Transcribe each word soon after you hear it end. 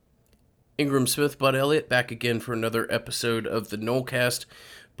Ingram Smith, Bud Elliott, back again for another episode of the Nolecast.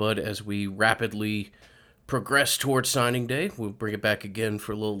 But as we rapidly progress towards signing day, we'll bring it back again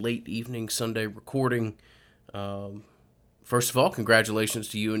for a little late evening Sunday recording. First of all, congratulations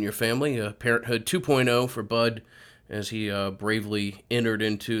to you and your family. Parenthood 2.0 for Bud as he bravely entered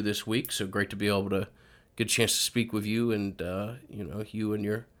into this week. So great to be able to get a chance to speak with you and, you and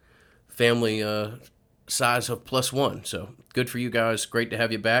your family size of +1. So good for you guys. Great to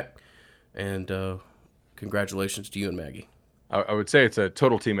have you back. And congratulations to you and Maggie. I would say it's a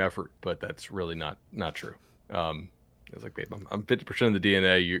total team effort, but that's really not true. It's like, babe, I'm 50% of the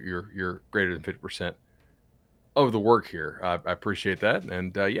DNA. You're greater than 50% of the work here. I appreciate that.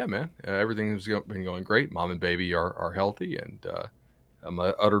 And yeah, man, everything has been going great. Mom and baby are healthy, and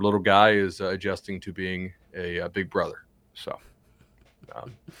my utter little guy is adjusting to being a big brother. So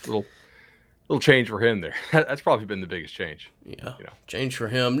little change for him there. That's probably been the biggest change. Yeah, change for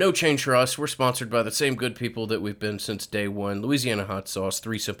him. No change for us. We're sponsored by the same good people that we've been since day one. Louisiana Hot Sauce,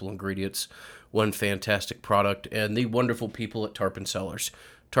 3 simple ingredients, 1 fantastic product, and the wonderful people at Tarpon Cellars.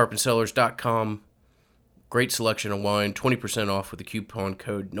 TarponCellars.com. Great selection of wine, 20% off with the coupon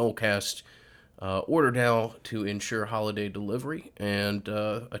code NOLECAST. Order now to ensure holiday delivery, and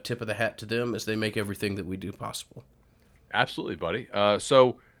a tip of the hat to them as they make everything that we do possible. Absolutely, buddy.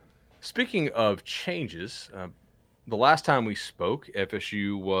 So speaking of changes, the last time we spoke,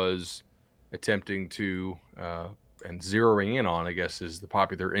 FSU was attempting to, and zeroing in on, I guess is the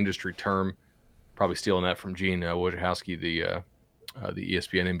popular industry term, probably stealing that from Gene Wojciechowski, the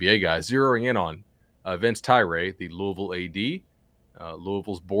ESPN NBA guy, zeroing in on Vinca Tyra, the Louisville AD.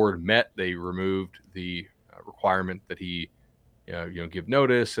 Louisville's board met. They removed the requirement that he give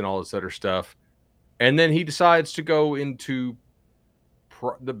notice and all this other stuff. And then he decides to go into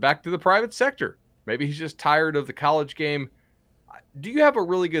back to the private sector. Maybe he's just tired of the college game. Do you have a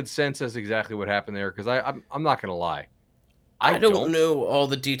really good sense as exactly what happened there? Because I'm not going to lie. I don't know all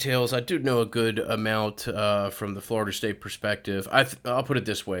the details. I do know a good amount from the Florida State perspective. I'll put it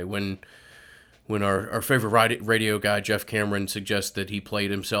this way. When our favorite radio guy, Jeff Cameron, suggests that he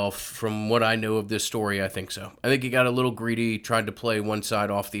played himself, from what I know of this story, I think so. I think he got a little greedy, tried to play one side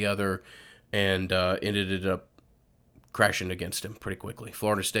off the other, and ended up crashing against him pretty quickly.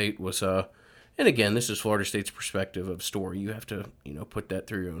 Florida State was, and again, this is Florida State's perspective of story. You have to, put that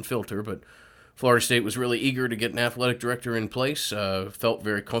through your own filter. But Florida State was really eager to get an athletic director in place. Felt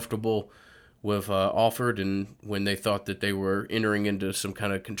very comfortable with Alford, and when they thought that they were entering into some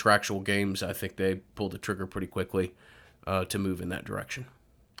kind of contractual games, I think they pulled the trigger pretty quickly to move in that direction.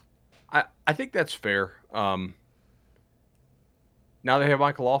 I think that's fair. Now they have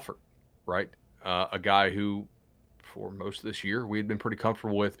Michael Alford, right? A guy who, for most of this year, we had been pretty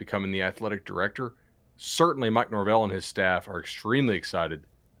comfortable with becoming the athletic director. Certainly Mike Norvell and his staff are extremely excited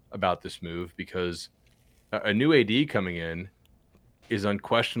about this move because a new AD coming in is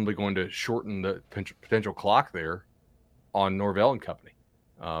unquestionably going to shorten the potential clock there on Norvell and company.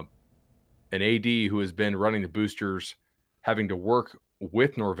 An AD who has been running the boosters, having to work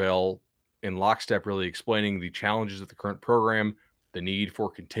with Norvell in lockstep, really explaining the challenges of the current program, the need for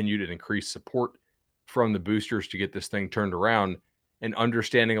continued and increased support from the boosters to get this thing turned around, and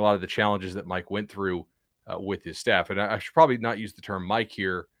understanding a lot of the challenges that Mike went through with his staff. And I should probably not use the term Mike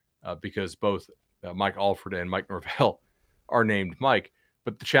here because both Mike Alford and Mike Norvell are named Mike,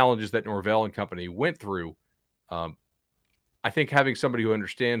 but the challenges that Norvell and company went through, I think having somebody who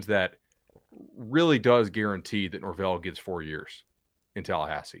understands that really does guarantee that Norvell gets 4 years in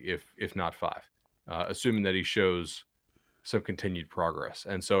Tallahassee, if not 5, assuming that he shows some continued progress.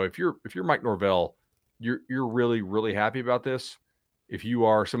 And so if you're Mike Norvell, you're really, really happy about this. If you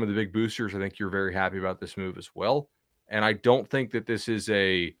are some of the big boosters, I think you're very happy about this move as well. And I don't think that this is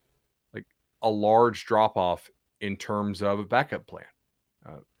a large drop off in terms of a backup plan.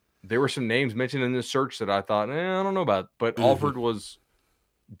 There were some names mentioned in this search that I thought, I don't know about, but Alford was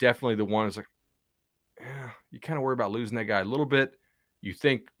definitely the one that's like, you kind of worry about losing that guy a little bit. You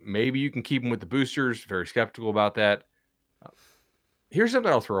think maybe you can keep him with the boosters. Very skeptical about that. Here's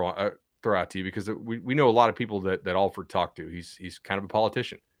something I'll throw out to you because we know a lot of people that Alford talked to. He's kind of a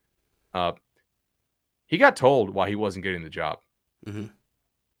politician. He got told why he wasn't getting the job. Mm-hmm.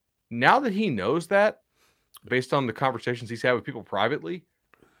 Now that he knows that, based on the conversations he's had with people privately,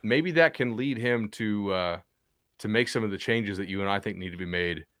 maybe that can lead him to make some of the changes that you and I think need to be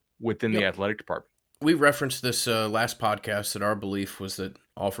made within the athletic department. We referenced this last podcast that our belief was that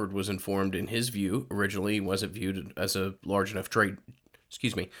Alford was informed in his view. Originally, he wasn't viewed as a large enough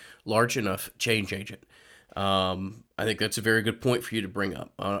change agent. I think that's a very good point for you to bring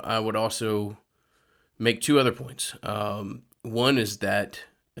up. I would also make 2 other points. One is that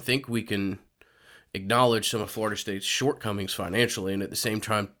I think we can acknowledge some of Florida State's shortcomings financially and at the same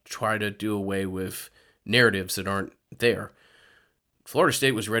time try to do away with narratives that aren't there. Florida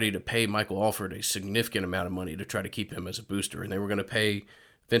State was ready to pay Michael Alford a significant amount of money to try to keep him as a booster, and they were going to pay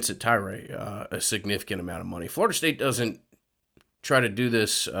Vinca Tyra a significant amount of money. Florida State doesn't try to do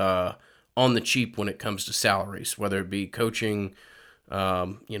this on the cheap when it comes to salaries, whether it be coaching.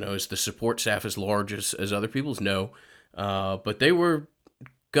 Is the support staff as large as other people's? No, but they were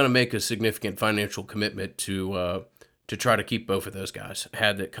going to make a significant financial commitment to try to keep both of those guys.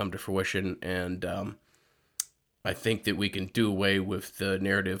 Had that come to fruition, and I think that we can do away with the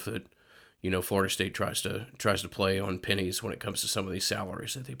narrative that Florida State tries to play on pennies when it comes to some of these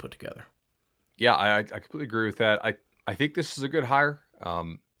salaries that they put together. Yeah, I completely agree with that. I think this is a good hire.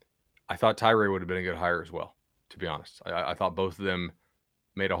 I thought Tyra would have been a good hire as well, to be honest. I thought both of them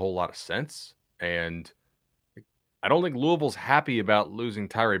made a whole lot of sense. And I don't think Louisville's happy about losing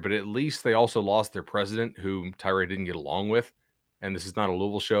Tyra, but at least they also lost their president, whom Tyra didn't get along with. And this is not a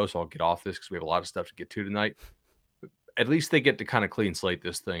Louisville show, so I'll get off this because we have a lot of stuff to get to tonight. But at least they get to kind of clean slate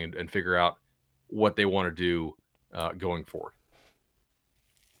this thing and figure out what they want to do going forward.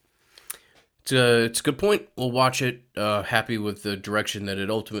 It's a good point. We'll watch it. Happy with the direction that it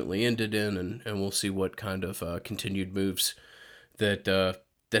ultimately ended in, and we'll see what kind of continued moves that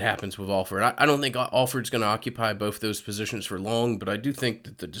happens with Alford. I don't think Alford's going to occupy both those positions for long, but I do think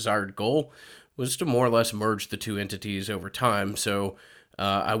that the desired goal was to more or less merge the two entities over time. So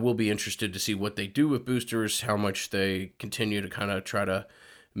I will be interested to see what they do with boosters, how much they continue to kind of try to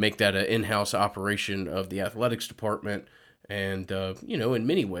make that an in-house operation of the athletics department. And, in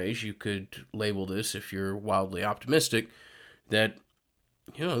many ways, you could label this, if you're wildly optimistic, that,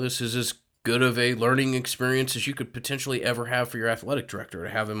 this is as good of a learning experience as you could potentially ever have for your athletic director, to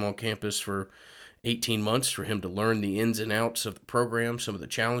have him on campus for 18 months, for him to learn the ins and outs of the program, some of the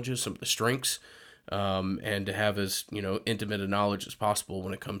challenges, some of the strengths, and to have as, intimate a knowledge as possible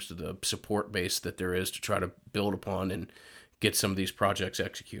when it comes to the support base that there is to try to build upon and get some of these projects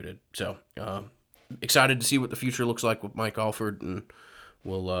executed. So, excited to see what the future looks like with Mike Alford, and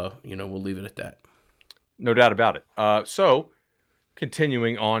we'll leave it at that. No doubt about it. So,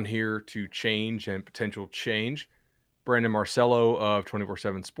 continuing on here to change and potential change, Brandon Marcello of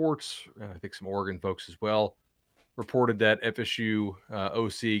 24/7 Sports, I think some Oregon folks as well, reported that FSU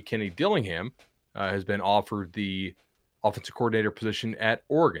OC Kenny Dillingham has been offered the offensive coordinator position at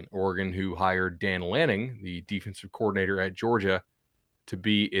Oregon. Oregon, who hired Dan Lanning, the defensive coordinator at Georgia, to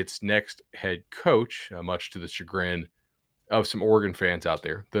be its next head coach, much to the chagrin of some Oregon fans out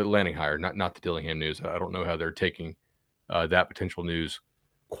there. The Lanning hire, not the Dillingham news. I don't know how they're taking that potential news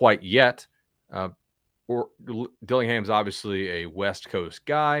quite yet. Dillingham's obviously a West Coast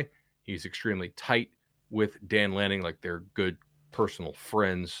guy. He's extremely tight with Dan Lanning, like they're good personal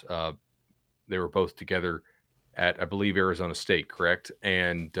friends. They were both together at, I believe, Arizona State, correct?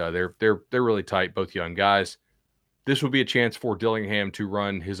 And they're really tight, both young guys. This would be a chance for Dillingham to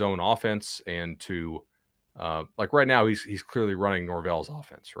run his own offense and to, like right now, he's clearly running Norvell's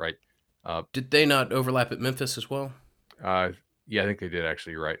offense, right? Did they not overlap at Memphis as well? Yeah, I think they did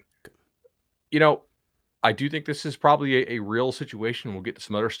actually. You're right. I do think this is probably a real situation. We'll get to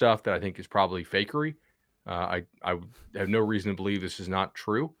some other stuff that I think is probably fakery. I have no reason to believe this is not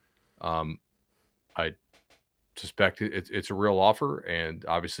true. I suspect it's a real offer, and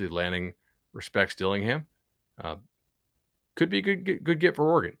obviously Lanning respects Dillingham. Could be a good get for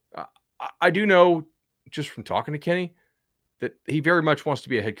Oregon. I do know, just from talking to Kenny, that he very much wants to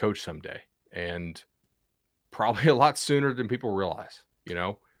be a head coach someday, and probably a lot sooner than people realize,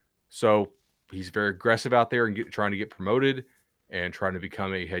 So he's very aggressive out there and trying to get promoted and trying to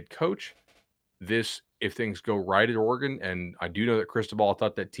become a head coach. This, if things go right at Oregon, and I do know that Cristobal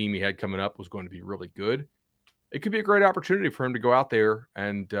thought that team he had coming up was going to be really good, it could be a great opportunity for him to go out there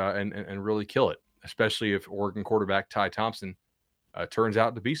and really kill it, especially if Oregon quarterback Ty Thompson turns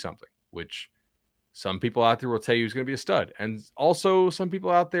out to be something, which some people out there will tell you he's going to be a stud. And also some people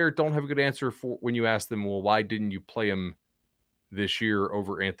out there don't have a good answer for when you ask them, well, why didn't you play him this year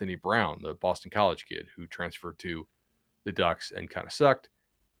over Anthony Brown, the Boston College kid who transferred to the Ducks and kind of sucked?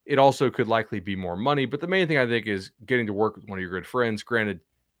 It also could likely be more money, but the main thing I think is getting to work with one of your good friends. Granted,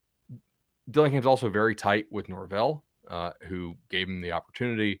 Dillingham's also very tight with Norvell, who gave him the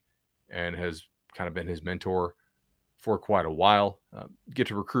opportunity and has kind of been his mentor for quite a while. Get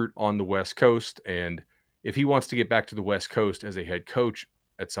to recruit on the West Coast, and if he wants to get back to the West Coast as a head coach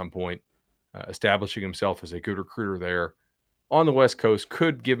at some point, establishing himself as a good recruiter there on the West Coast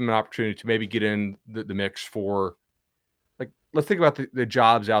could give him an opportunity to maybe get in the mix for, like, let's think about the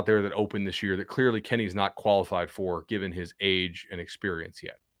jobs out there that open this year that clearly Kenny's not qualified for given his age and experience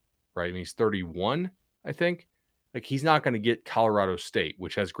yet, right? I mean, he's 31, I think. Like, he's not going to get Colorado State,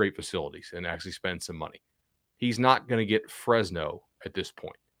 which has great facilities and actually spend some money. He's not going to get Fresno at this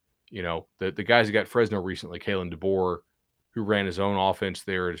point. You know, the guys who got Fresno recently, Kalen DeBoer, who ran his own offense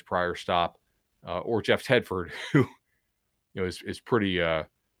there at his prior stop, or Jeff Tedford, who, is pretty,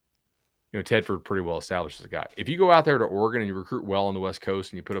 Tedford pretty well established as a guy. If you go out there to Oregon and you recruit well on the West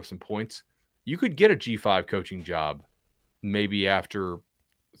Coast and you put up some points, you could get a G5 coaching job maybe after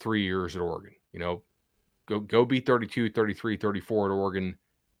 3 years at Oregon. Go be 32, 33, 34 at Oregon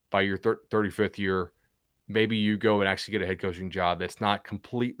by your 35th year. Maybe you go and actually get a head coaching job that's not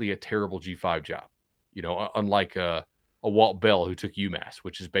completely a terrible G5 job, unlike a Walt Bell who took UMass,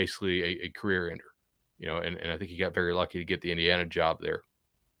 which is basically a career ender, and I think he got very lucky to get the Indiana job there.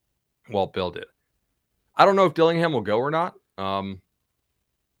 Walt Bell did. I don't know if Dillingham will go or not. I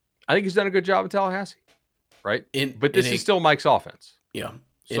think he's done a good job in Tallahassee, right? But this is still Mike's offense. Yeah.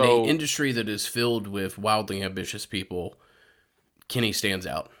 In an industry that is filled with wildly ambitious people, Kenny stands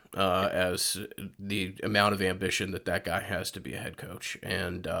out as the amount of ambition that guy has to be a head coach.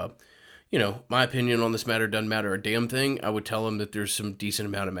 And, my opinion on this matter doesn't matter a damn thing. I would tell him that there's some decent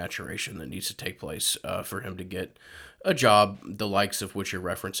amount of maturation that needs to take place for him to get a job the likes of which you're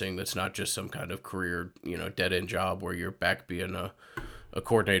referencing. That's not just some kind of career, dead-end job where you're back being a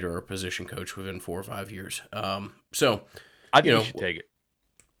coordinator or a position coach within 4 or 5 years. So I think you should take it.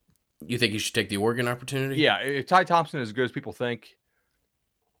 You think he should take the Oregon opportunity? Yeah, if Ty Thompson is as good as people think,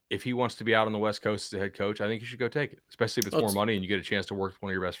 if he wants to be out on the West Coast as a head coach, I think you should go take it, especially if it's more money and you get a chance to work with one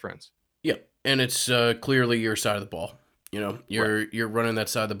of your best friends. Yeah, and it's clearly your side of the ball. You're running that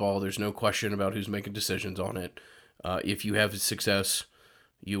side of the ball. There's no question about who's making decisions on it. If you have success,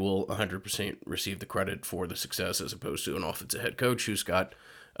 you will 100% receive the credit for the success as opposed to an offensive head coach who's got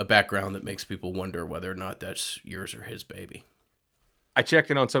a background that makes people wonder whether or not that's yours or his baby. I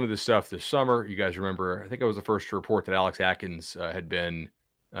checked in on some of this stuff this summer. You guys remember, I think I was the first to report that Alex Atkins had been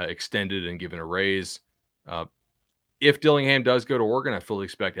extended and given a raise. If Dillingham does go to Oregon, I fully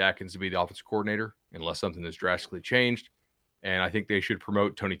expect Atkins to be the offensive coordinator unless something has drastically changed. And I think they should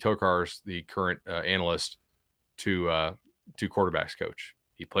promote Tony Tokars, the current analyst, to quarterbacks coach.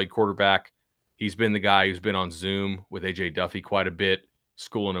 He played quarterback. He's been the guy who's been on Zoom with AJ Duffy quite a bit,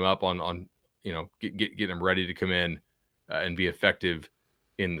 schooling him up on getting him ready to come in and be effective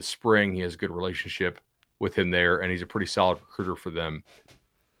in the spring. He has a good relationship with him there, and he's a pretty solid recruiter for them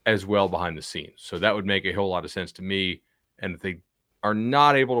as well behind the scenes. So that would make a whole lot of sense to me. And if they are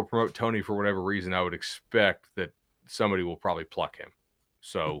not able to promote Tony for whatever reason, I would expect that somebody will probably pluck him.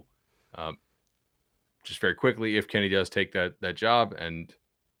 So just very quickly, if Kenny does take that job, and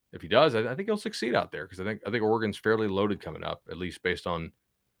if he does, I think he'll succeed out there, because I think Oregon's fairly loaded coming up, at least based on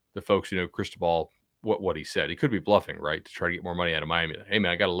the folks who know Cristobal, what he said. He could be bluffing, right, to try to get more money out of Miami. Hey,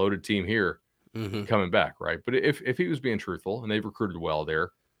 man, I got a loaded team here coming back, right? But if he was being truthful and they've recruited well there,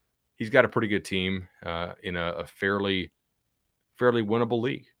 he's got a pretty good team in a fairly winnable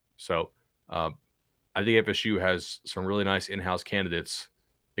league. So I think FSU has some really nice in-house candidates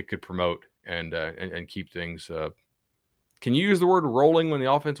it could promote and keep things. Can you use the word rolling when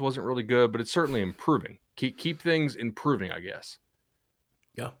the offense wasn't really good? But it's certainly improving. Keep things improving, I guess.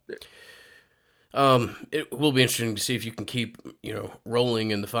 Yeah. It will be interesting to see if you can keep,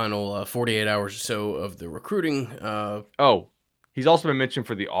 rolling in the final 48 hours or so of the recruiting. He's also been mentioned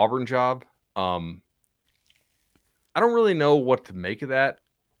for the Auburn job. I don't really know what to make of that.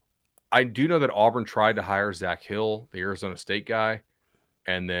 I do know that Auburn tried to hire Zach Hill, the Arizona State guy,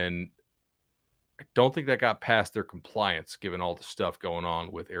 and then I don't think that got past their compliance, given all the stuff going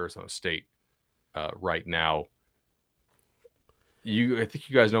on with Arizona State right now. I think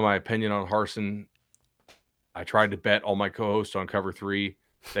you guys know my opinion on Harsin. I tried to bet all my co-hosts on Cover 3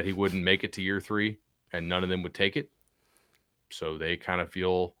 that he wouldn't make it to year 3, and none of them would take it. So they kind of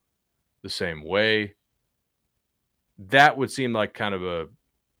feel the same way. That would seem like kind of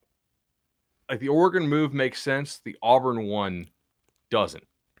like the Oregon move makes sense. The Auburn one doesn't.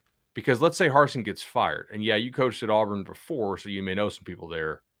 Because let's say Harsin gets fired. And yeah, you coached at Auburn before, so you may know some people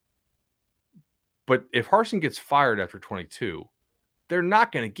there. But if Harsin gets fired after 22, they're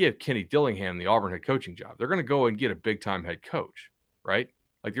not going to give Kenny Dillingham the Auburn head coaching job. They're going to go and get a big-time head coach, right?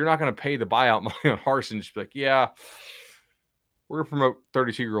 Like, you're not going to pay the buyout money on Harsin and just be like, yeah, we're going to promote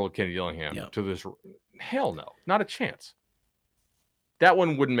 32-year-old Kenny Dillingham to this. Hell no. Not a chance. That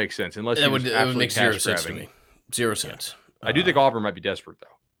one wouldn't make sense unless it would make zero sense to me. 0 cents. I do think Auburn might be desperate, though.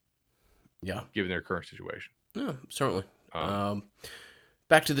 Yeah. Given their current situation. Yeah, certainly.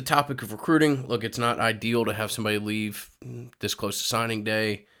 back to the topic of recruiting. Look, it's not ideal to have somebody leave this close to signing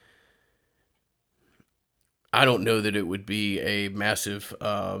day. I don't know that it would be a massive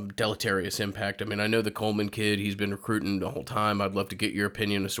deleterious impact. I mean, I know the Coleman kid, he's been recruiting the whole time. I'd love to get your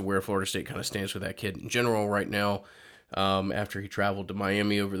opinion as to where Florida State kind of stands with that kid in general right now, after he traveled to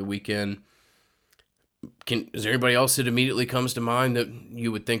Miami over the weekend. Is there anybody else that immediately comes to mind that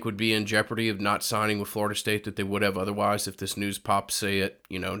you would think would be in jeopardy of not signing with Florida State that they would have otherwise if this news pops, say, at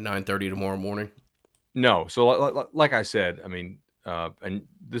 9:30 tomorrow morning? No. So like I said, I mean, and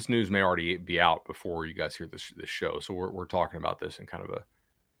this news may already be out before you guys hear this show. So we're talking about this in kind of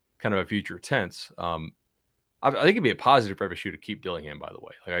a future tense. I think it'd be a positive for FSU to keep Dillingham, by the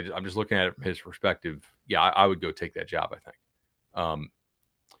way. Like I'm just looking at it from his perspective. Yeah, I would go take that job, I think.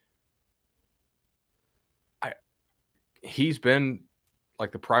 He's been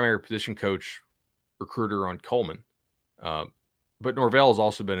like the primary position coach recruiter on Coleman. But Norvell has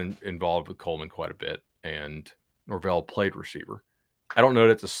also been involved with Coleman quite a bit, and Norvell played receiver. I don't know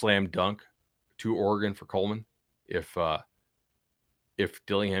that it's a slam dunk to Oregon for Coleman if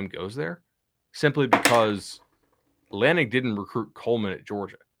Dillingham goes there, simply because Lanning didn't recruit Coleman at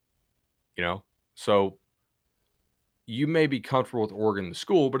Georgia. So you may be comfortable with Oregon, the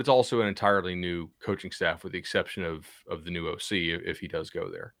school, but it's also an entirely new coaching staff, with the exception of the new OC if he does go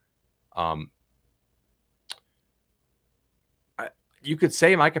there. You could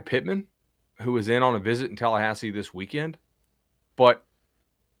say Micah Pittman, who was in on a visit in Tallahassee this weekend, but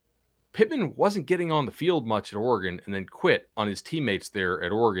Pittman wasn't getting on the field much at Oregon and then quit on his teammates there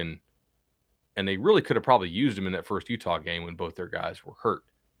at Oregon, and they really could have probably used him in that first Utah game when both their guys were hurt.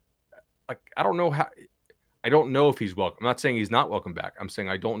 I don't know if he's welcome. I'm not saying he's not welcome back. I'm saying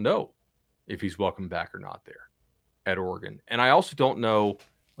I don't know if he's welcome back or not there at Oregon. And I also don't know,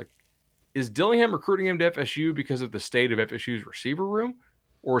 is Dillingham recruiting him to FSU because of the state of FSU's receiver room?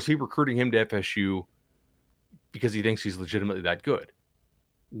 Or is he recruiting him to FSU because he thinks he's legitimately that good?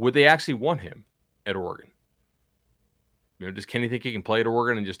 Would they actually want him at Oregon? Does Kenny think he can play at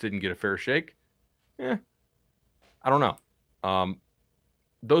Oregon and just didn't get a fair shake? I don't know.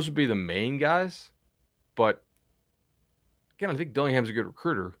 Those would be the main guys. But again, I think Dillingham's a good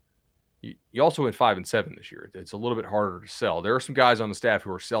recruiter. You also went 5-7 this year. It's a little bit harder to sell. There are some guys on the staff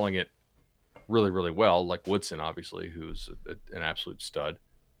who are selling it really, really well, like Woodson, obviously, who's an absolute stud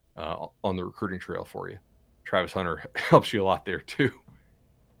on the recruiting trail for you. Travis Hunter helps you a lot there, too,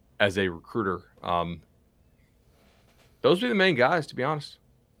 as a recruiter. Those would be the main guys, to be honest.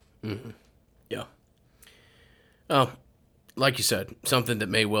 Mm-hmm. Yeah. Like you said, something that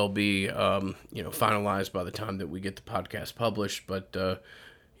may well be, finalized by the time that we get the podcast published. But,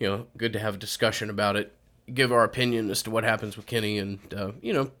 good to have a discussion about it, give our opinion as to what happens with Kenny, and,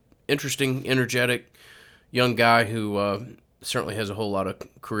 interesting, energetic, young guy who certainly has a whole lot of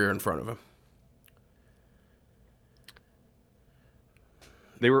career in front of him.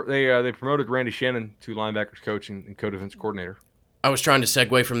 They promoted Randy Shannon to linebackers coach and co-defense coordinator. I was trying to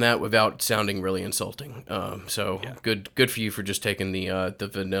segue from that without sounding really insulting. Yeah. Good for you for just taking the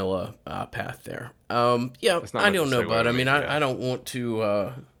vanilla path there. I don't know, bud. I mean, I don't want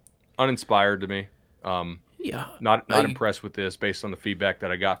to. Uninspired to me. Not impressed with this based on the feedback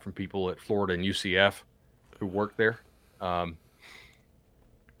that I got from people at Florida and UCF who work there. I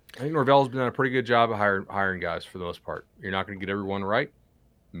think Norvell's done a pretty good job of hiring guys for the most part. You're not going to get everyone right.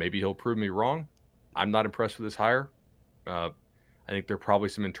 Maybe he'll prove me wrong. I'm not impressed with this hire. I think there are probably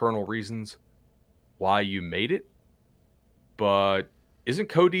some internal reasons why you made it. But isn't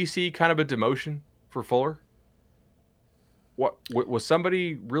co-DC kind of a demotion for Fuller? What was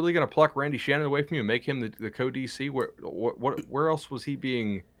somebody really going to pluck Randy Shannon away from you and make him the co-DC? Where else was he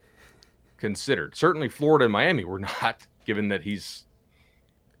being considered? Certainly Florida and Miami were not, given that he's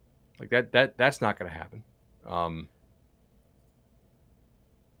like that's not going to happen.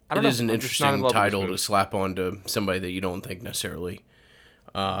 It is an interesting title to slap onto somebody that you don't think necessarily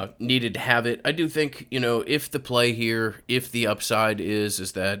needed to have it. I do think, if the play here, if the upside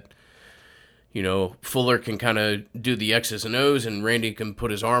is that, Fuller can kind of do the X's and O's and Randy can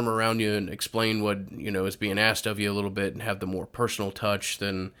put his arm around you and explain what, is being asked of you a little bit and have the more personal touch,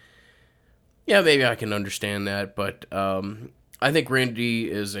 then, yeah, maybe I can understand that. But I think Randy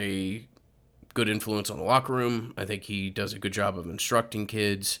is a good influence on the locker room. I think he does a good job of instructing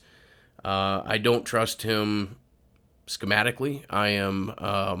kids. I don't trust him schematically. I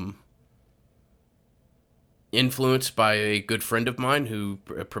am influenced by a good friend of mine who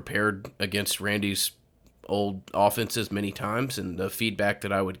prepared against Randy's old offenses many times, and the feedback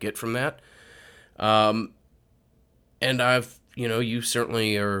that I would get from that. And you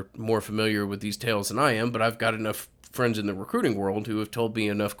certainly are more familiar with these tales than I am, but I've got enough friends in the recruiting world who have told me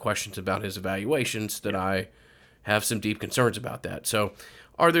enough questions about his evaluations that I have some deep concerns about that. So,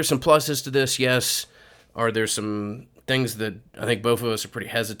 are there some pluses to this? Yes. Are there some things that I think both of us are pretty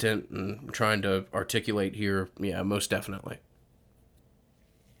hesitant and trying to articulate here? Yeah, most definitely.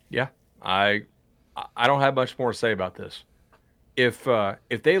 Yeah, I don't have much more to say about this. If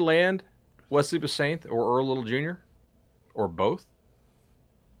they land Wesley Basaint or Earl Little Jr. or both,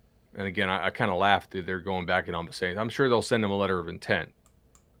 and again, I kind of laughed that they're going back in on Basaint. I'm sure they'll send him a letter of intent.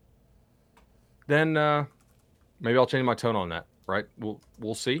 Then maybe I'll change my tone on that. Right?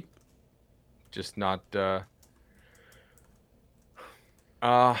 We'll see. Just not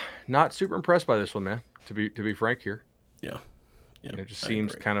not super impressed by this one, man. To be frank here. Yeah. It just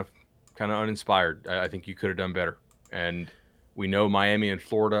seems kind of uninspired. I think you could have done better. And we know Miami and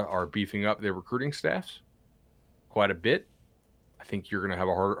Florida are beefing up their recruiting staffs quite a bit. I think you're going to have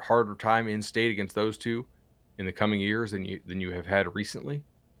a harder time in state against those two in the coming years than you have had recently,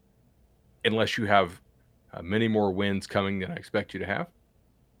 unless you have many more wins coming than I expect you to have.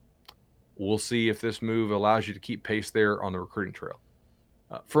 We'll see if this move allows you to keep pace there on the recruiting trail.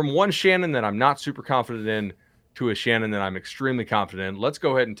 From one Shannon that I'm not super confident in to a Shannon that I'm extremely confident in, let's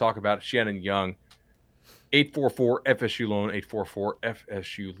go ahead and talk about Shannon Young. 844 FSU loan, 844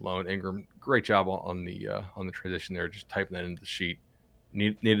 FSU loan. Ingram, great job on the transition there, just typing that into the sheet.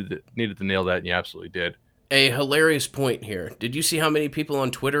 Needed to nail that, and you absolutely did. A hilarious point here. Did you see how many people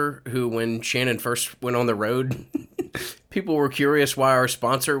on Twitter who, when Shannon first went on the road, people were curious why our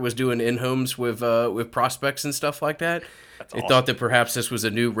sponsor was doing in-homes with prospects and stuff like that? That's they awesome. Thought that perhaps this was a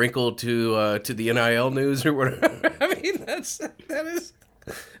new wrinkle to the NIL news or whatever. I mean, that is hilarious.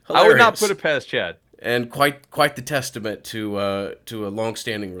 I would not put it past Chad. And quite the testament to a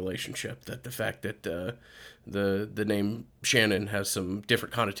long-standing relationship. That the fact that the name Shannon has some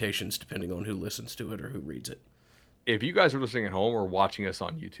different connotations depending on who listens to it or who reads it. If you guys are listening at home or watching us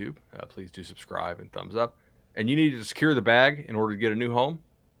on YouTube, please do subscribe and thumbs up. And you need to secure the bag in order to get a new home,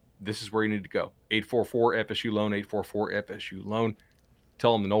 this is where you need to go. 844 FSU loan, 844 FSU loan.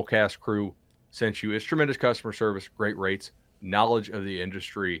 Tell them the Nolecast crew sent you. It's tremendous customer service, great rates, knowledge of the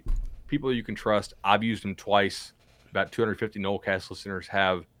industry, people you can trust. I've used them twice. About 250 Nolecast listeners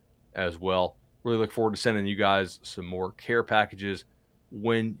have as well. Really look forward to sending you guys some more care packages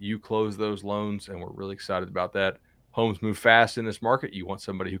when you close those loans, and we're really excited about that. Homes move fast in this market. You want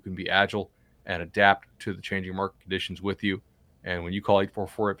somebody who can be agile and adapt to the changing market conditions with you. And when you call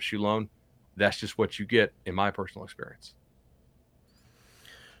 844 FSU loan, that's just what you get in my personal experience.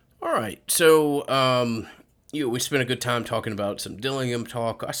 All right. So, we spent a good time talking about some Dillingham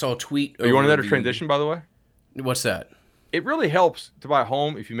talk. I saw a tweet. You want another transition, by the way? What's that? It really helps to buy a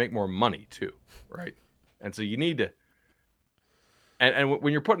home if you make more money too, right? And so you need to, and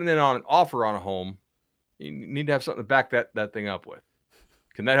when you're putting in on an offer on a home, you need to have something to back that thing up with.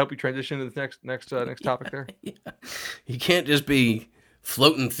 Can that help you transition to the next topic there? Yeah. You can't just be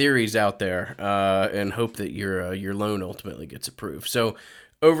floating theories out there and hope that your loan ultimately gets approved. So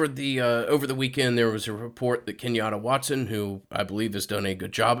over the weekend, there was a report that Kenyatta Watson, who I believe has done a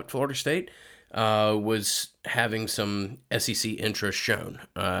good job at Florida State, was having some SEC interest shown.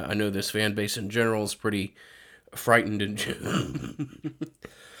 I know this fan base in general is pretty frightened and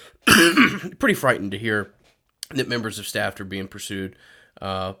pretty frightened to hear that members of staff are being pursued.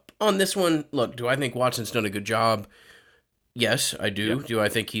 On this one, look, do I think Watson's done a good job? Yes, I do. Yep. Do I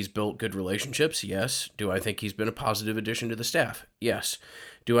think he's built good relationships? Yes. Do I think he's been a positive addition to the staff? Yes.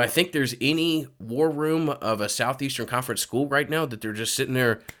 Do I think there's any war room of a Southeastern Conference school right now that they're just sitting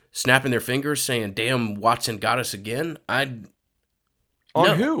there snapping their fingers saying, damn, Watson got us again?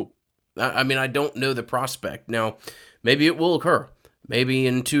 Who? I mean, I don't know the prospect. Now, maybe it will occur. Maybe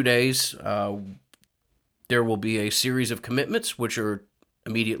in 2 days, there will be a series of commitments which are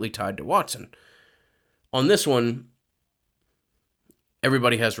immediately tied to Watson. On this one,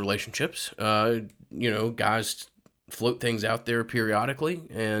 everybody has relationships. Guys float things out there periodically,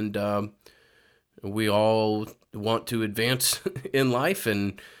 and we all want to advance in life,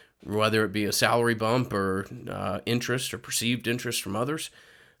 and whether it be a salary bump or interest or perceived interest from others.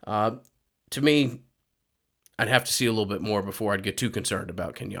 To me, I'd have to see a little bit more before I'd get too concerned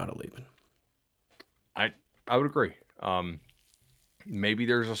about Kenyatta leaving. I would agree. Maybe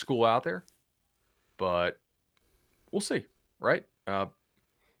there's a school out there, but we'll see, right?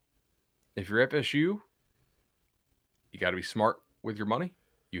 If you're FSU, you got to be smart with your money.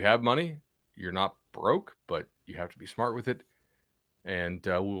 You have money. You're not broke, but you have to be smart with it. And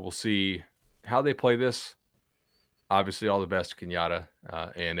we will see how they play this. Obviously, all the best to Kenyatta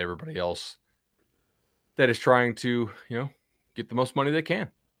and everybody else that is trying to, get the most money they can.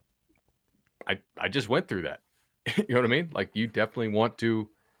 I just went through that. You know what I mean? Like, you definitely want to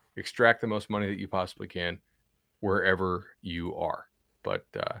extract the most money that you possibly can wherever you are. But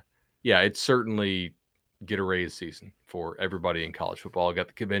yeah, it's certainly get a raise season for everybody in college football. Got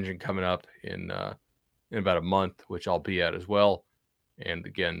the convention coming up in about a month, which I'll be at as well. And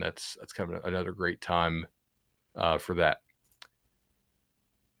again, that's kind of another great time for that.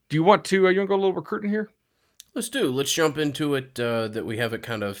 Do you want to you want to go a little recruiting here? Let's do. Let's jump into it. That we haven't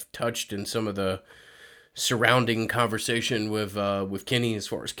kind of touched in some of the surrounding conversation with Kenny as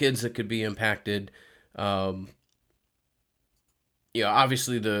far as kids that could be impacted.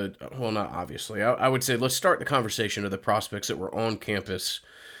 Obviously not obviously. I would say let's start the conversation of the prospects that were on campus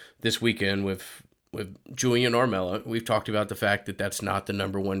this weekend with Julian Armella. We've talked about the fact that that's not the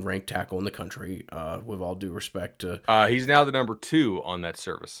number one ranked tackle in the country. With all due respect to, he's now the number 2 on that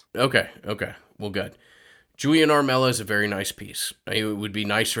service. Okay, well, good. Julian Armella is a very nice piece. It would be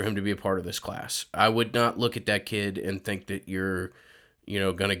nice for him to be a part of this class. I would not look at that kid and think that you're,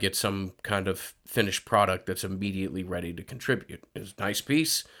 going to get some kind of finished product that's immediately ready to contribute. It's a nice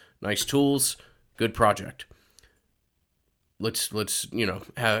piece, nice tools, good project. Let's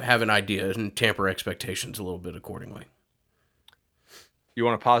have an idea and tamper expectations a little bit accordingly. You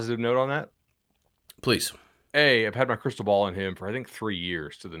want a positive note on that? Please. A, I've had my crystal ball on him for I think 3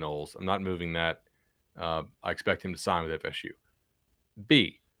 years to the Noles. I'm not moving that. I expect him to sign with FSU.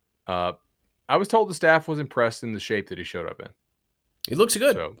 B, I was told the staff was impressed in the shape that he showed up in. He looks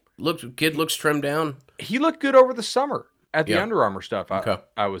good. Kid looks trimmed down. He looked good over the summer at the Under Armour stuff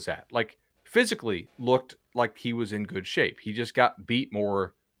I was at. Like, physically looked like he was in good shape. He just got beat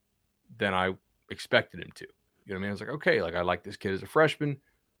more than I expected him to. You know what I mean? I was like, okay, like I like this kid as a freshman.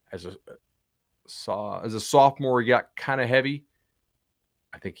 As a sophomore, he got kind of heavy.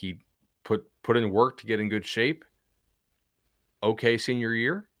 I think he put in work to get in good shape. Okay, senior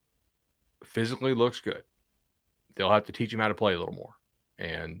year. Physically looks good. They'll have to teach him how to play a little more.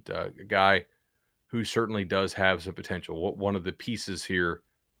 And a guy who certainly does have some potential. One of the pieces here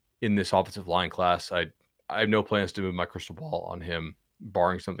in this offensive line class, I have no plans to move my crystal ball on him,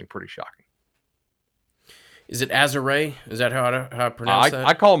 barring something pretty shocking. Is it Azare? Is that how I pronounce that?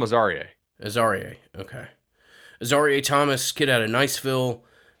 I call him Azarie. Azarie, okay. Azarie Thomas, kid out of Niceville.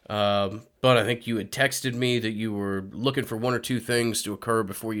 But I think you had texted me that you were looking for one or two things to occur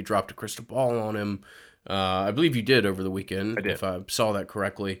before you dropped a crystal ball on him. I believe you did over the weekend, I did. if I saw that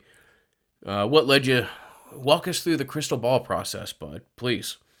correctly. What led you? Walk us through the crystal ball process, bud,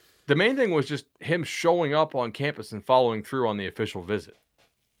 please. The main thing was just him showing up on campus and following through on the official visit,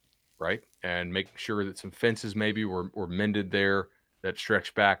 right? And making sure that some fences maybe were mended there that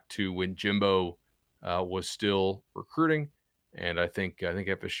stretched back to when Jimbo was still recruiting. And I think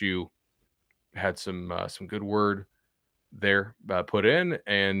FSU had some good word there put in,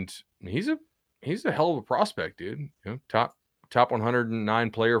 and he's a hell of a prospect, dude. Top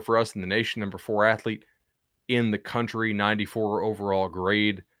 109 player for us in the nation, number 4 athlete in the country, 94 overall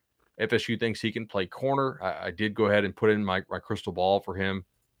grade. FSU thinks he can play corner. I did go ahead and put in my crystal ball for him.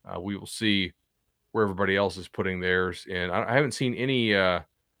 We will see where everybody else is putting theirs, and I haven't seen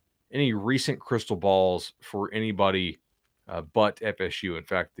any recent crystal balls for anybody but FSU. In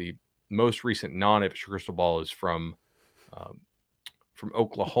fact, the most recent non-FSU crystal ball is from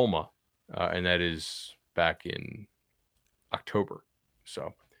Oklahoma, and that is back in October.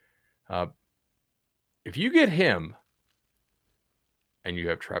 So if you get him and you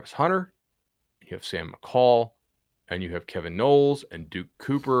have Travis Hunter, you have Sam McCall, and you have Kevin Knowles and Duke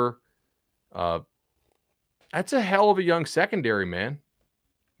Cooper, that's a hell of a young secondary, man.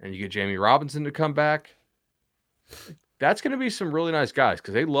 And you get Jamie Robinson to come back. That's going to be some really nice guys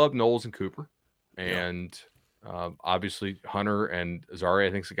because they love Knowles and Cooper. And obviously Hunter and Azarie,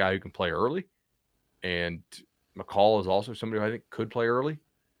 I think, is a guy who can play early. And McCall is also somebody who I think could play early.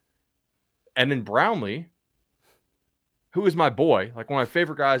 And then Brownlee, who is my boy, like one of my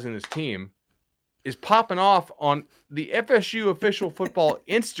favorite guys in this team, is popping off on the FSU official football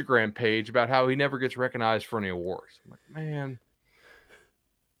Instagram page about how he never gets recognized for any awards. I'm like, man.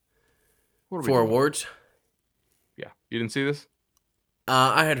 For awards? Yeah. You didn't see this?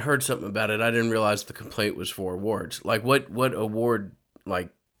 I had heard something about it. I didn't realize the complaint was for awards. Like, what award, like,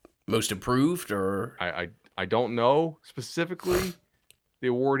 most improved, or? I don't know specifically the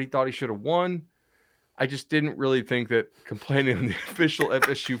award he thought he should have won. I just didn't really think that complaining on the official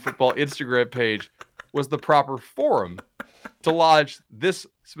FSU football Instagram page was the proper forum to lodge this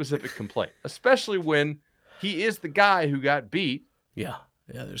specific complaint, especially when he is the guy who got beat. Yeah,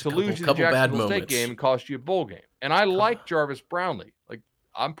 there's to lose the Jacksonville State game and cost you a bowl game. And I like Jarvis Brownlee. Like,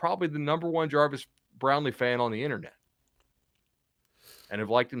 I'm probably the number one Jarvis Brownlee fan on the internet, and have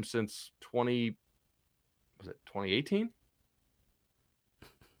liked him since was it 2018?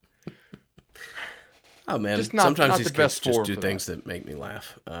 Oh man, just not, sometimes not these the kids best just do that. things that make me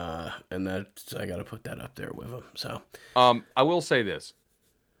laugh, and that's I got to put that up there with them. So, I will say this: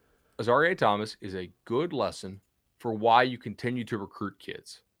 Azareye'h Thomas is a good lesson for why you continue to recruit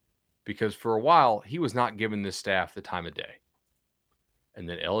kids, because for a while he was not giving this staff the time of day, and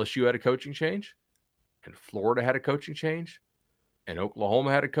then LSU had a coaching change, and Florida had a coaching change, and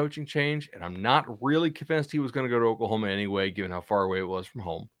Oklahoma had a coaching change, and I'm not really convinced he was going to go to Oklahoma anyway, given how far away it was from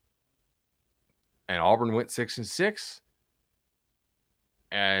home. And Auburn went 6-6,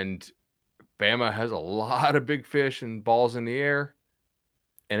 and Bama has a lot of big fish and balls in the air,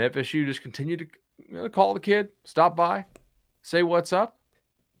 and FSU just continued to call the kid, stop by, say what's up,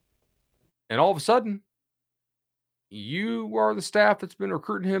 and all of a sudden, you are the staff that's been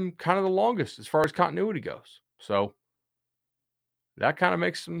recruiting him kind of the longest as far as continuity goes. So that kind of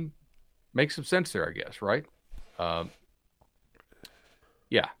makes some sense there, I guess, right?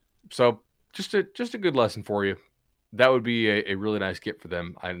 Yeah. So just a good lesson for you. That would be a really nice get for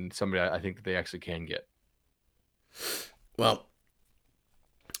them, and somebody I think that they actually can get. Well,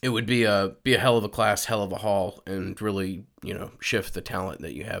 it would be a hell of a class, hell of a haul, and really shift the talent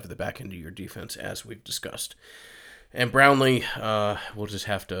that you have at the back end of your defense, as we've discussed. And Brownlee, we'll just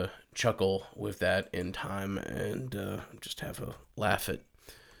have to chuckle with that in time and just have a laugh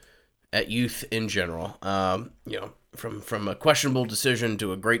at youth in general. From a questionable decision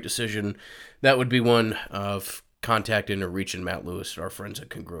to a great decision, that would be one of contacting or reaching Matt Lewis, our friends at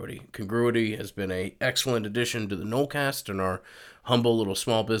Congruity. Congruity has been an excellent addition to the Nolecast and our humble little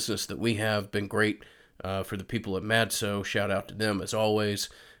small business that we have. Been great for the people at Madso. Shout out to them as always.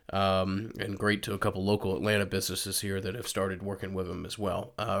 And great to a couple local Atlanta businesses here that have started working with him as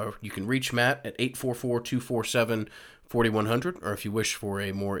well. You can reach Matt at 844-247-4100, or if you wish for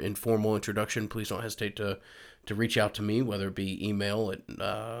a more informal introduction, please don't hesitate to reach out to me, whether it be email at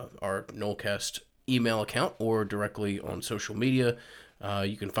our Nolecast email account or directly on social media.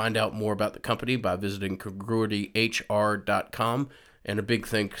 You can find out more about the company by visiting congruityhr.com. And a big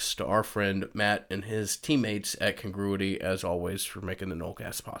thanks to our friend Matt and his teammates at Congruity, as always, for making the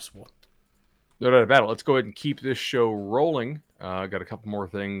Nolecast possible. No doubt about it. Let's go ahead and keep this show rolling. Got a couple more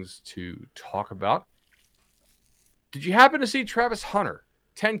things to talk about. Did you happen to see Travis Hunter?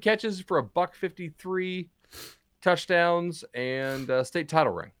 10 catches for $153, touchdowns, and state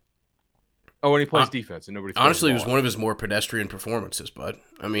title ring. Oh, and he plays defense, and nobody. Honestly, it was one of his more pedestrian performances, bud.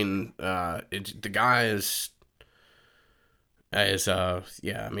 I mean, the guy is he's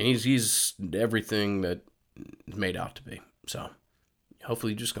everything that it's made out to be. So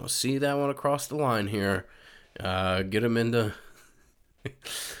hopefully you're just gonna see that one across the line here. Get him in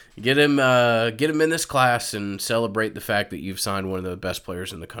this class and celebrate the fact that you've signed one of the best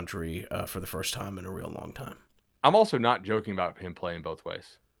players in the country for the first time in a real long time. I'm also not joking about him playing both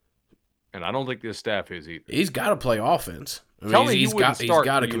ways, and I don't think this staff is either. He's got to play offense. He's got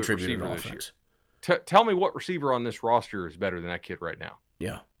to contribute to offense. Tell me what receiver on this roster is better than that kid right now.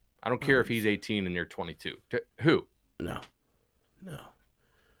 Yeah. I don't care if he's 18 and you're 22. Who? No. A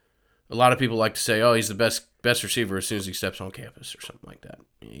lot of people like to say, oh, he's the best receiver as soon as he steps on campus or something like that.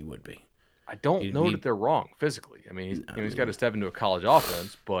 Yeah, he would be. I don't know that they're wrong physically. I mean, he's got to step into a college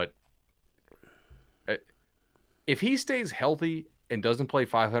offense, but if he stays healthy and doesn't play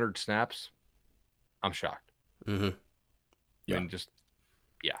 500 snaps, I'm shocked. Mm-hmm. Yeah. I mean,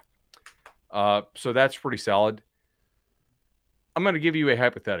 so that's pretty solid. I'm going to give you a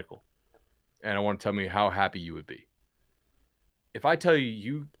hypothetical, and I want to tell me how happy you would be. If I tell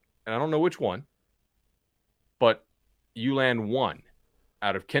you, and I don't know which one, but you land one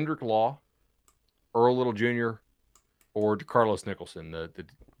out of Kendrick Law, Earl Little Jr., or DeCarlos Nicholson, the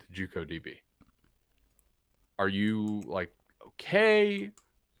JUCO DB. Are you okay?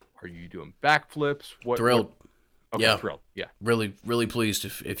 Are you doing backflips? Thrilled. Okay, yeah. Thrilled. Yeah. Really, really pleased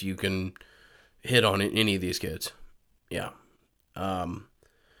if you can hit on any of these kids. Yeah. I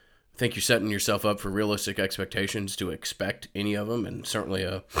think you're setting yourself up for realistic expectations to expect any of them, and certainly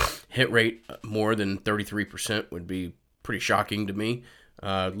a hit rate more than 33% would be pretty shocking to me.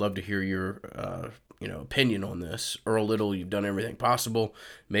 I'd love to hear your opinion on this. Earl Little, you've done everything possible.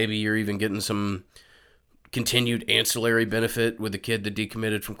 Maybe you're even getting some continued ancillary benefit with the kid that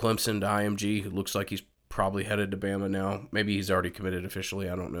decommitted from Clemson to IMG, who looks like he's probably headed to Bama now. Maybe he's already committed officially.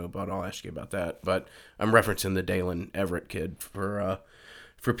 I don't know, but I'll ask you about that. But I'm referencing the Dalen Everett kid for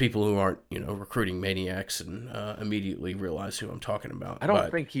people who aren't, recruiting maniacs and immediately realize who I'm talking about. I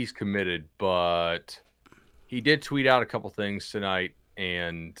don't think he's committed, but he did tweet out a couple things tonight.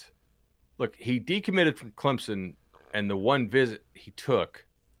 And look, he decommitted from Clemson, and the one visit he took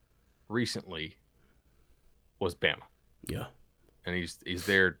recently was Bama. Yeah. And he's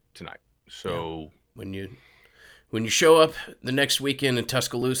there tonight. So when you show up the next weekend in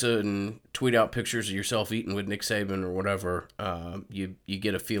Tuscaloosa and tweet out pictures of yourself eating with Nick Saban or whatever, you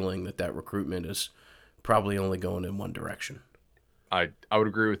get a feeling that recruitment is probably only going in one direction. I would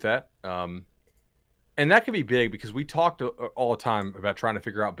agree with that. And that could be big because we talked all the time about trying to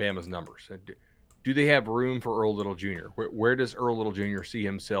figure out Bama's numbers. Do they have room for Earl Little Jr.? Where does Earl Little Jr. see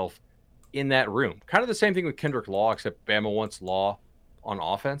himself in that room? Kind of the same thing with Kendrick Law, except Bama wants Law on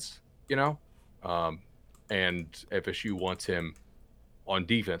offense, and FSU wants him on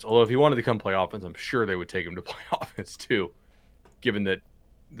defense. Although if he wanted to come play offense, I'm sure they would take him to play offense too, given that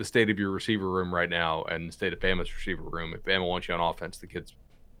the state of your receiver room right now and the state of Bama's receiver room. If Bama wants you on offense, the kid's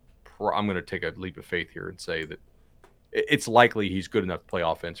I'm going to take a leap of faith here and say that it's likely he's good enough to play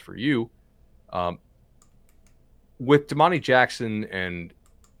offense for you. With Damani Jackson and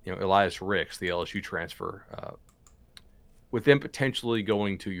Elias Ricks, the LSU transfer, with them potentially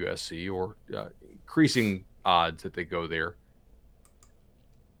going to USC or increasing odds that they go there,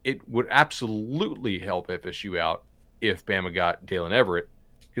 it would absolutely help FSU out if Bama got Dalen Everett,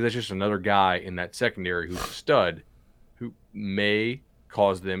 because that's just another guy in that secondary who's a stud who may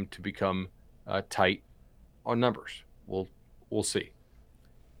cause them to become tight on numbers. We'll see.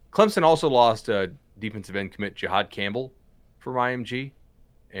 Clemson also lost defensive end commit Jihad Campbell from IMG,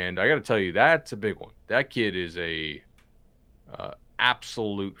 and I got to tell you, that's a big one. That kid is a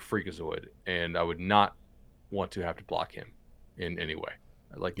absolute freakazoid, and I would not want to have to block him in any way.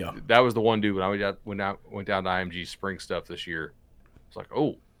 That was the one dude when I went down to IMG spring stuff this year. It's like,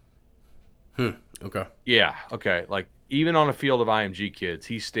 oh, okay, yeah, okay. Like even on a field of IMG kids,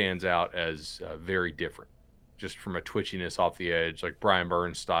 he stands out as very different, just from a twitchiness off the edge, like Brian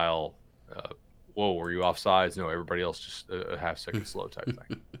Burns style. Whoa, were you offsides? No, everybody else just a half second slow type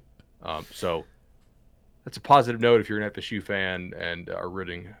thing. So that's a positive note if you're an FSU fan and are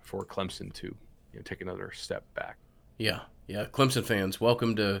rooting for Clemson to take another step back. Yeah. Clemson fans,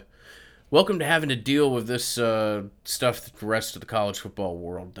 welcome to having to deal with this stuff that the rest of the college football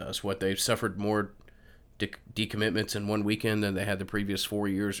world does. What they've suffered more decommitments in one weekend than they had the previous 4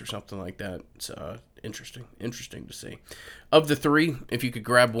 years or something like that. It's interesting to see. Of the three, if you could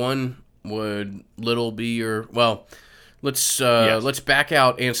grab one, would Little be your Let's back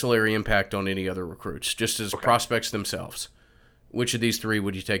out ancillary impact on any other recruits, just as prospects themselves. Which of these three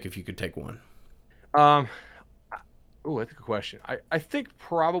would you take if you could take one? That's a good question. I think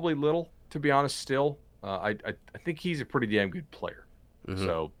probably Little, to be honest. Still, I think he's a pretty damn good player. Mm-hmm.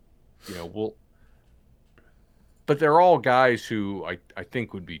 So, but they're all guys who I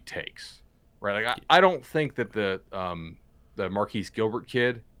think would be takes, right? Like I don't think that the Marquise Gilbert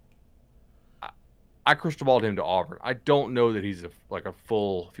kid. I crystal balled him to Auburn. I don't know that he's a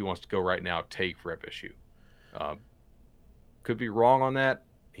full, if he wants to go right now, take for FSU. Could be wrong on that.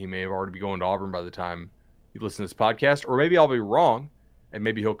 He may have already be going to Auburn by the time you listen to this podcast, or maybe I'll be wrong, and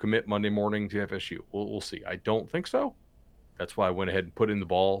maybe he'll commit Monday morning to FSU. We'll see. I don't think so. That's why I went ahead and put in the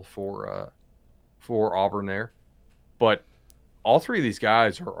ball for Auburn there. But all three of these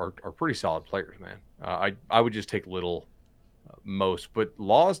guys are pretty solid players, man. I would just take Little most, but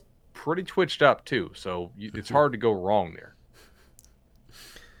Law's pretty twitched up too, so it's hard to go wrong there.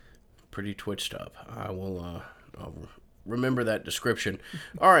 Pretty twitched up. I will I'll remember that description.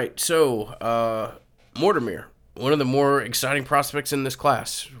 All right, so Mortimer, one of the more exciting prospects in this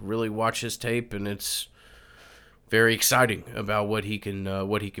class. Really watch his tape, and it's very exciting about what he can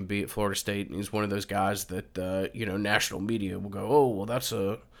be at Florida State. And he's one of those guys that national media will go, oh well, that's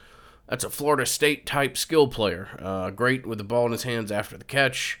a Florida State type skill player. Great with the ball in his hands after the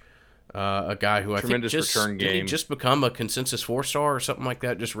catch. A guy who tremendous I think return game. Just become a consensus 4-star or something like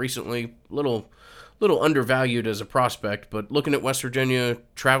that just recently. Little undervalued as a prospect, but looking at West Virginia,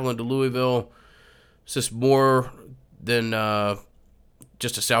 traveling to Louisville, is this more than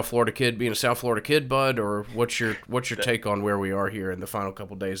just a South Florida kid being a South Florida kid, bud? Or what's your take on where we are here in the final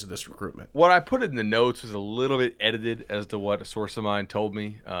couple days of this recruitment? What I put in the notes was a little bit edited as to what a source of mine told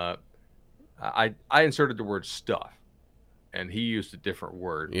me. I inserted the word stuff, and he used a different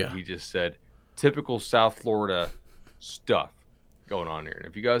word. Yeah. He just said typical South Florida stuff going on here. And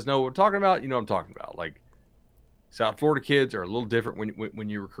if you guys know what we're talking about, you know what I'm talking about. Like, South Florida kids are a little different when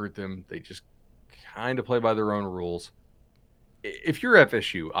you recruit them. They just kind of play by their own rules. If you're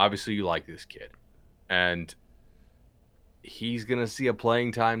FSU, obviously you like this kid. And he's going to see a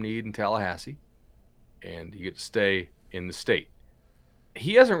playing time need in Tallahassee. And you get to stay in the state.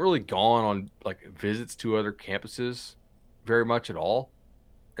 He hasn't really gone on visits to other campuses very much at all.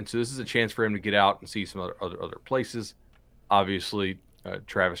 And so this is a chance for him to get out and see some other places. Obviously,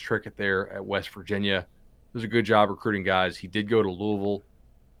 Travis Trickett there at West Virginia. does a good job recruiting guys. He did go to Louisville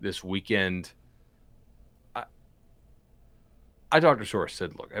this weekend. I talked to a source,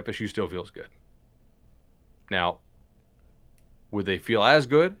 said, look, FSU still feels good. Now, would they feel as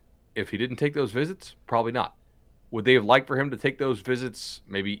good if he didn't take those visits? Probably not. Would they have liked for him to take those visits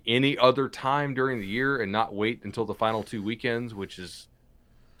maybe any other time during the year and not wait until the final 2 weekends, which is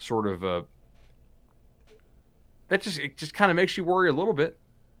sort of it just kind of makes you worry a little bit,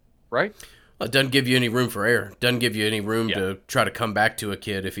 right? Well, it doesn't give you any room for error. Doesn't give you any room to try to come back to a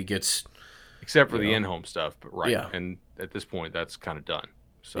kid if he gets, except for the in-home stuff, but right. Yeah. And at this point, that's kind of done.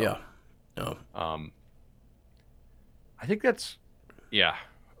 So yeah, no. I think that's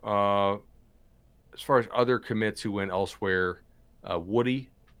as far as other commits who went elsewhere, Woody,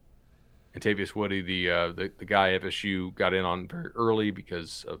 Antavius Woody, the guy FSU got in on very early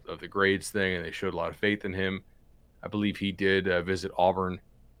because of the grades thing, and they showed a lot of faith in him. I believe he did visit Auburn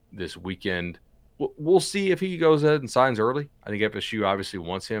this weekend. We'll see if he goes ahead and signs early. I think FSU obviously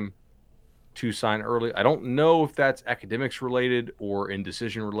wants him to sign early. I don't know if that's academics related or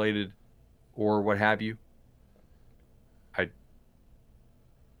indecision related or what have you.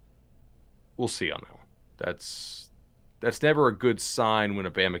 We'll see on that one. That's never a good sign when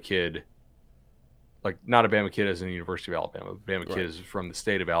a Bama kid, like not a Bama kid as in the University of Alabama, Bama kid is from the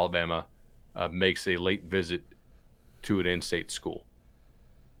state of Alabama, makes a late visit to an in-state school.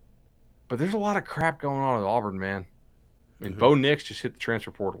 But there's a lot of crap going on at Auburn, man. I mean, Bo Nix just hit the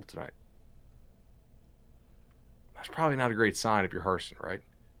transfer portal tonight. That's probably not a great sign if you're Harsin, right?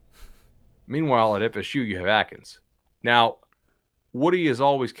 Meanwhile, at FSU, you have Atkins. Now, Woody has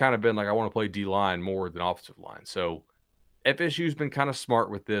always kind of been like, I want to play D-line more than offensive line. So FSU's been kind of smart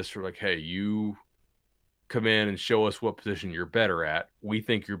with this for like, hey, you come in and show us what position you're better at. We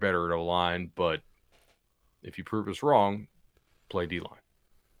think you're better at O-line, but if you prove us wrong, play D-line.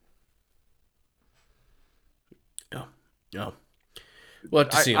 Yeah. We'll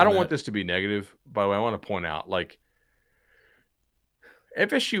have to see. I don't want this to be negative, by the way. I want to point out, like,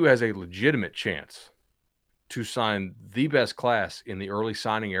 FSU has a legitimate chance to sign the best class in the early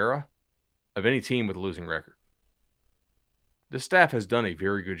signing era of any team with a losing record. The staff has done a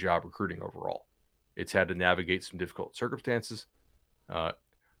very good job recruiting overall. It's had to navigate some difficult circumstances. The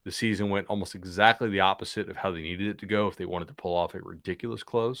season went almost exactly the opposite of how they needed it to go if they wanted to pull off a ridiculous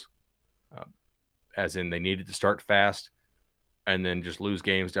close. As in, they needed to start fast and then just lose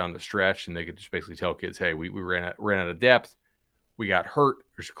games down the stretch, and they could just basically tell kids, hey, we ran out of depth. We got hurt.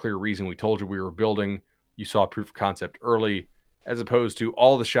 There's a clear reason. We told you we were building. You saw proof of concept early, as opposed to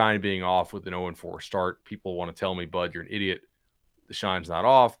all the shine being off with an 0-4 start. People want to tell me, Bud, you're an idiot. The shine's not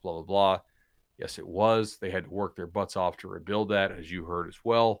off, blah, blah, blah. Yes, it was. They had to work their butts off to rebuild that, as you heard as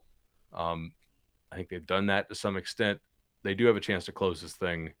well. I think they've done that to some extent. They do have a chance to close this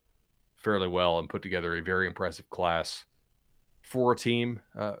thing fairly well and put together a very impressive class for a team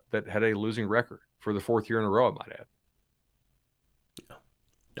that had a losing record for the fourth year in a row, I might add.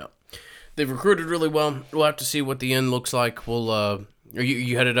 Yeah. They've recruited really well. We'll have to see what the end looks like. We'll are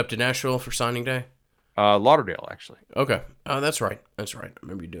you headed up to Nashville for signing day? Lauderdale, actually. Okay. That's right. I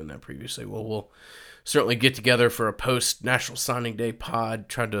remember you doing that previously. Well, we'll certainly get together for a post-National Signing Day pod,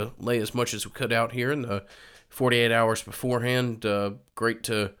 tried to lay as much as we could out here in the 48 hours beforehand. Great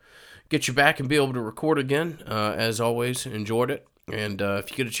to get you back and be able to record again. As always, enjoyed it. And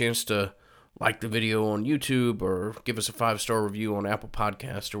if you get a chance to like the video on YouTube or give us a 5-star review on Apple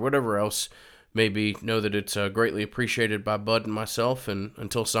Podcast or whatever else, maybe know that it's greatly appreciated by Bud and myself. And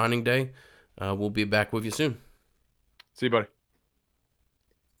until signing day, we'll be back with you soon. See you, buddy.